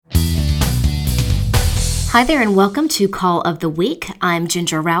Hi there and welcome to Call of the Week. I'm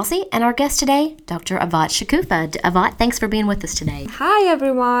Ginger Rousey and our guest today, Dr. Avat Shagufta. Avat, thanks for being with us today. Hi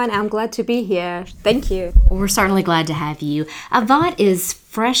everyone, I'm glad to be here. Thank you. We're certainly glad to have you. Avat is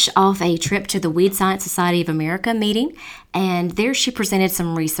fresh off a trip to the Weed Science Society of America meeting, and there she presented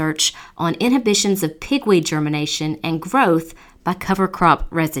some research on inhibitions of pigweed germination and growth by cover crop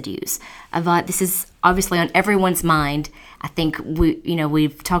residues. Avat, this is obviously on everyone's mind. I think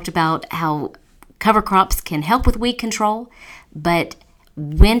we've talked about how cover crops can help with weed control, but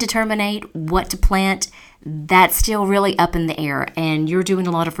when to terminate, what to plant, that's still really up in the air. And you're doing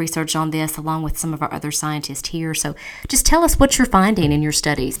a lot of research on this along with some of our other scientists here. So just tell us what you're finding in your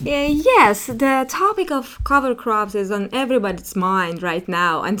studies. Yes, the topic of cover crops is on everybody's mind right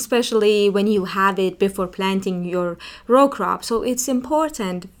now, and especially when you have it before planting your row crop. So it's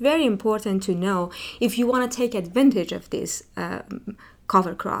important, very important to know if you want to take advantage of this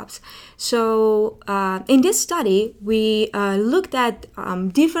cover crops. So in this study, we looked at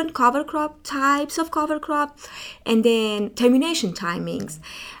different cover crop types of cover crop and then termination timings.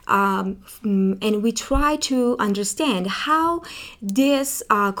 And we try to understand how these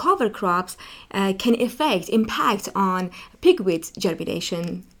cover crops can impact on pigweed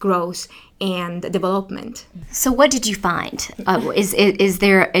germination, growth, and development. So what did you find? Is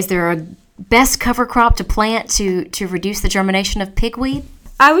there a best cover crop to plant to reduce the germination of pigweed?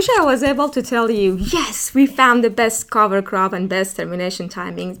 I wish I was able to tell you, yes, we found the best cover crop and best termination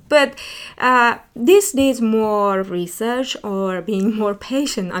timings, but this needs more research or being more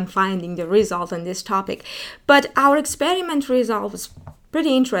patient on finding the result on this topic. But our experiment result was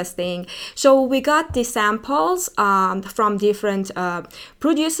pretty interesting. So we got the samples from different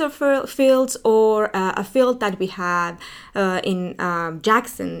producer fields or a field that we had in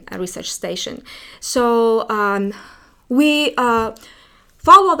Jackson Research Station. So we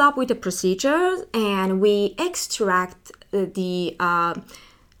followed up with the procedures and we extract the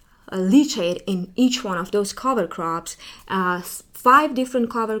leachate in each one of those cover crops. 5 different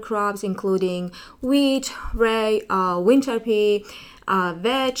cover crops including wheat, rye, winter pea,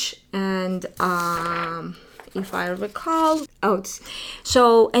 vetch, and if I recall, oats.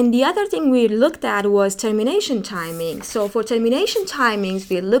 So, and the other thing we looked at was termination timing. So for termination timings,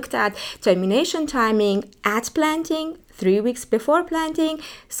 we looked at termination timing at planting, 3 weeks before planting,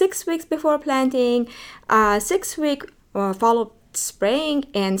 6 weeks before planting, 6 week followed spraying,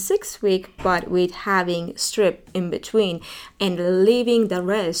 and 6 week but with having strip in between and leaving the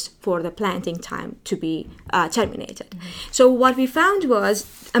rest for the planting time to be terminated. Mm-hmm. So what we found was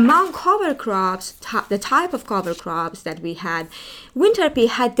among cover crops, the type of cover crops that we had, winter pea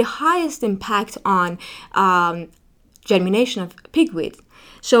had the highest impact on germination of pigweed.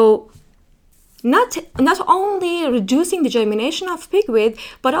 So not only reducing the germination of pigweed,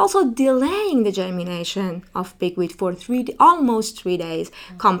 but also delaying the germination of pigweed for almost 3 days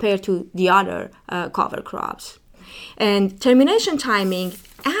compared to the other cover crops. And termination timing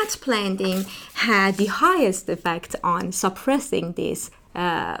at planting had the highest effect on suppressing this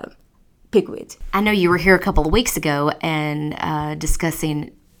pigweed. I know you were here a couple of weeks ago and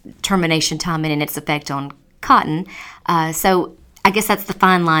discussing termination timing and its effect on cotton. So I guess that's the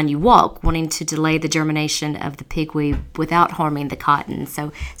fine line you walk, wanting to delay the germination of the pigweed without harming the cotton.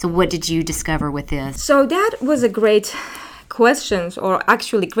 So what did you discover with this? So that was a great question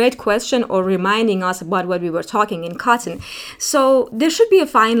or reminding us about what we were talking in cotton. So there should be a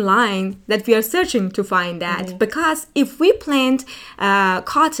fine line that we are searching to find that, mm-hmm. because if we plant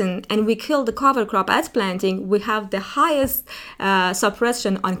cotton and we kill the cover crop at planting, we have the highest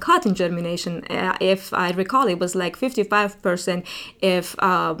suppression on cotton germination. If I recall, it was like 55%, if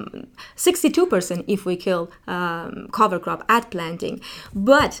 62% if we kill cover crop at planting.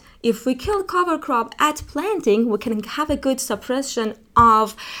 But if we kill cover crop at planting, we can have a good suppression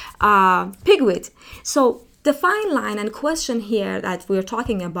of pigweed. So the fine line and question here that we're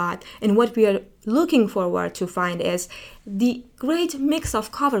talking about and what we are looking forward to find is the great mix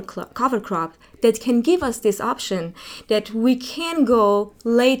of cover crop that can give us this option that we can go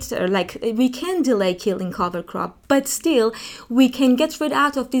later, like we can delay killing cover crop, but still we can get rid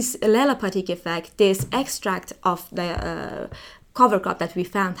out of this allelopathic effect, this extract of the cover crop that we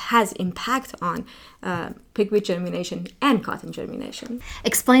found has impact on pigweed germination and cotton germination.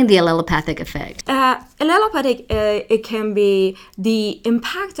 Explain the allelopathic effect. Allelopathic, it can be the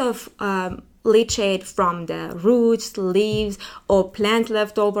impact of leachate from the roots, leaves, or plant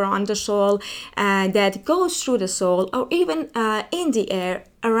leftover on the soil that goes through the soil, or even in the air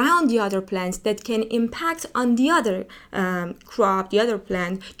around the other plants that can impact on the other crop, the other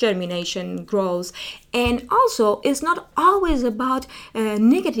plant germination, growth. And also, it's not always about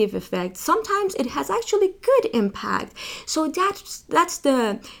negative effects. Sometimes it has actually good impact. So that's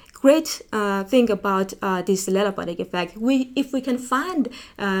the great thing about this allelopathic effect. If we can find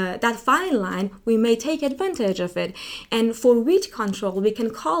that fine line, we may take advantage of it. And for weed control, we can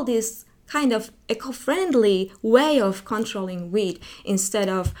call this kind of eco-friendly way of controlling weed instead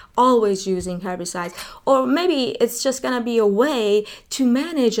of always using herbicides. Or maybe it's just going to be a way to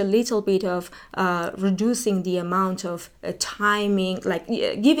manage a little bit of reducing the amount of timing, like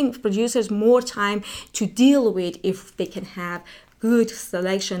giving producers more time to deal with if they can have good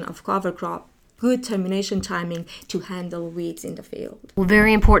selection of cover crop, good termination timing to handle weeds in the field. Well,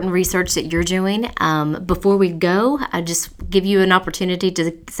 very important research that you're doing. Before we go, I just give you an opportunity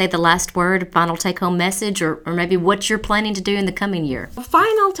to say the last word, final take-home message, or maybe what you're planning to do in the coming year.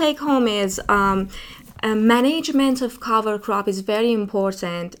 Final take-home is management of cover crop is very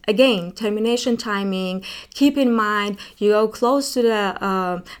important. Again, termination timing, keep in mind you go close to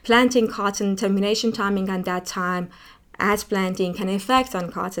the planting cotton, termination timing at that time as planting can affect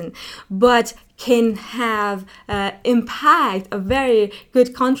on cotton, but can have impact a very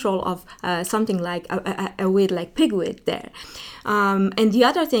good control of something like a weed like pigweed there. And the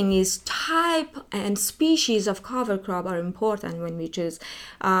other thing is type and species of cover crop are important when we choose.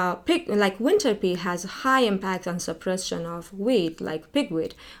 Like winter pea has high impact on suppression of weed like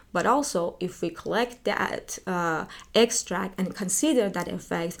pigweed, but also if we collect that extract and consider that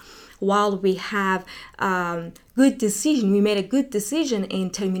effect, while we have good decision, we made a good decision in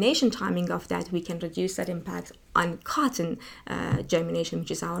termination timing of that, we can reduce that impact on cotton germination,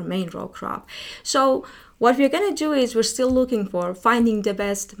 which is our main row crop. So what we're going to do is we're still looking for finding the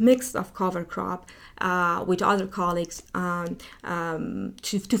best mix of cover crop with other colleagues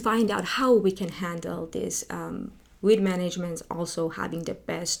to find out how we can handle this weed management, also having the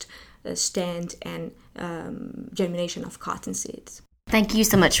best stand and germination of cotton seeds. Thank you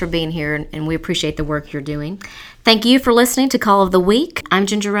so much for being here, and we appreciate the work you're doing. Thank you for listening to Call of the Week. I'm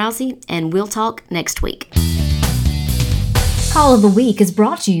Ginger Rousey, and we'll talk next week. Call of the Week is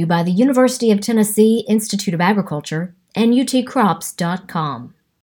brought to you by the University of Tennessee Institute of Agriculture and UTCrops.com.